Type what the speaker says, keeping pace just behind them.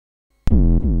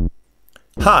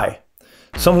Hi!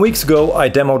 Some weeks ago I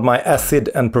demoed my ASID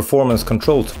and performance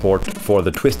control support for the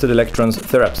Twisted Electrons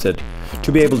TherapSID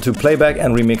to be able to playback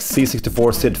and remix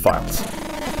C64 SID files.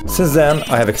 Since then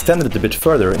I have extended it a bit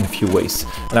further in a few ways,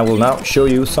 and I will now show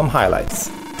you some highlights.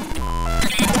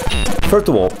 First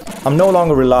of all, I'm no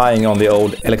longer relying on the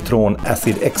old Electron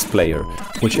ASID X player,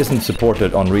 which isn't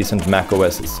supported on recent Mac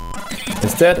OSs.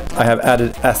 Instead, I have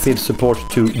added ASID support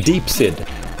to DeepSID,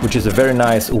 which is a very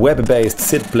nice web-based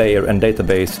SID player and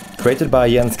database created by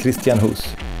Jens Christian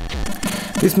Hus.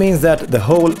 This means that the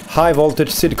whole high-voltage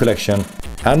SID collection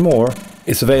and more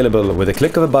is available with a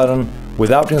click of a button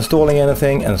without installing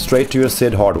anything and straight to your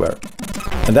SID hardware.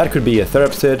 And that could be a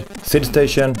TherapSID,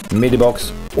 SidStation,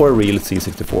 Midibox or a real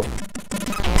C64.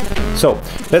 So,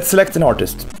 let's select an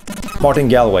artist. Martin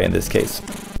Galway in this case.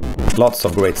 Lots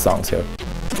of great songs here.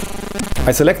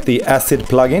 I select the ASID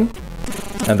plugin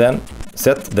and then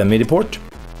set the MIDI port.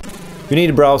 You need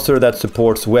a browser that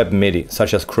supports web MIDI,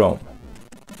 such as Chrome.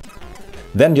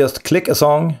 Then just click a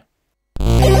song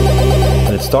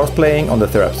and it starts playing on the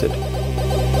TherapSID.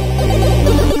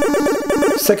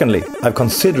 Secondly, I've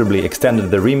considerably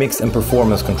extended the remix and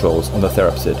performance controls on the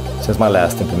TherapSID since my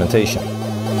last implementation.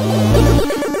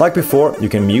 Like before, you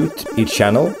can mute each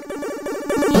channel,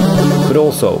 but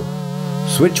also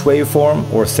switch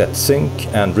waveform or set sync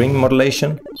and ring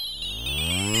modulation,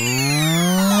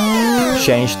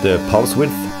 change the pulse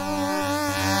width,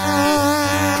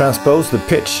 transpose the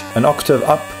pitch an octave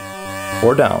up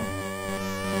or down,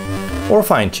 or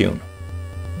fine-tune.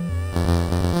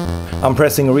 I'm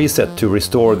pressing reset to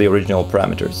restore the original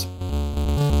parameters.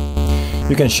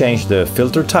 You can change the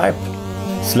filter type,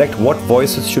 select what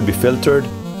voices should be filtered,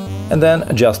 and then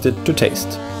adjust it to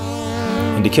taste.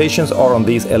 Indications are on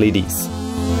these LEDs.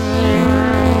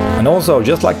 And also,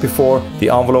 just like before, the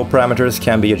envelope parameters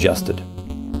can be adjusted.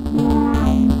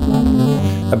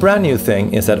 A brand new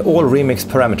thing is that all remix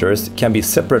parameters can be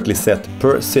separately set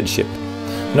per SID chip.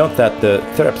 Note that the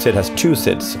TherapSID has two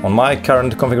SIDs. On my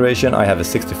current configuration I have a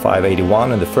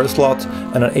 6581 in the first slot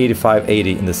and an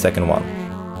 8580 in the second one.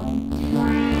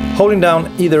 Holding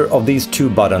down either of these two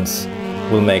buttons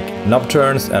will make knob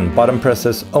turns and button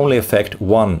presses only affect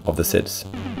one of the SIDs.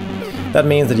 That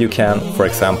means that you can, for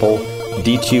example,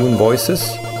 detune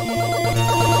voices,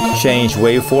 change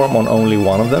waveform on only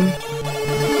one of them,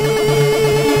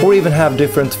 or even have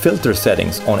different filter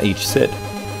settings on each SID.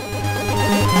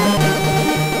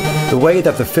 The way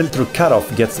that the filter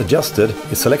cutoff gets adjusted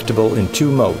is selectable in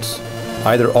two modes,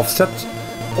 either offset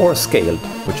or scaled,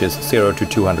 which is 0 to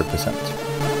 200%.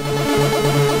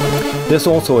 There's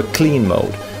also a clean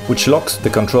mode, which locks the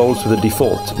controls to the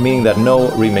default, meaning that no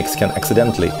remix can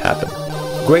accidentally happen.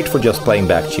 Great for just playing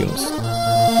back tunes.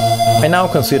 I now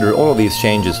consider all of these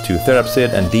changes to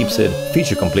TherapSID and DeepSID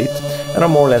feature complete and are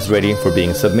more or less ready for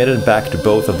being submitted back to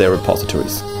both of their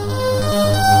repositories.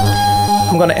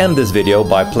 I'm gonna end this video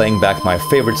by playing back my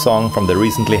favorite song from the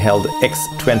recently held X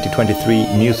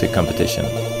 2023 music competition,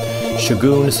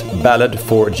 Shogoon's Ballad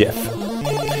for Jeff.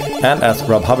 And as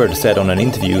Rob Hubbard said on an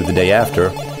interview the day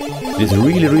after, it is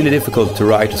really difficult to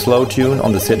write a slow tune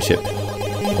on the SID chip.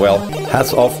 Well,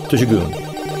 hats off to Shogoon.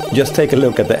 Just take a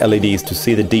look at the LEDs to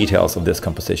see the details of this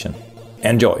composition.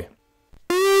 Enjoy!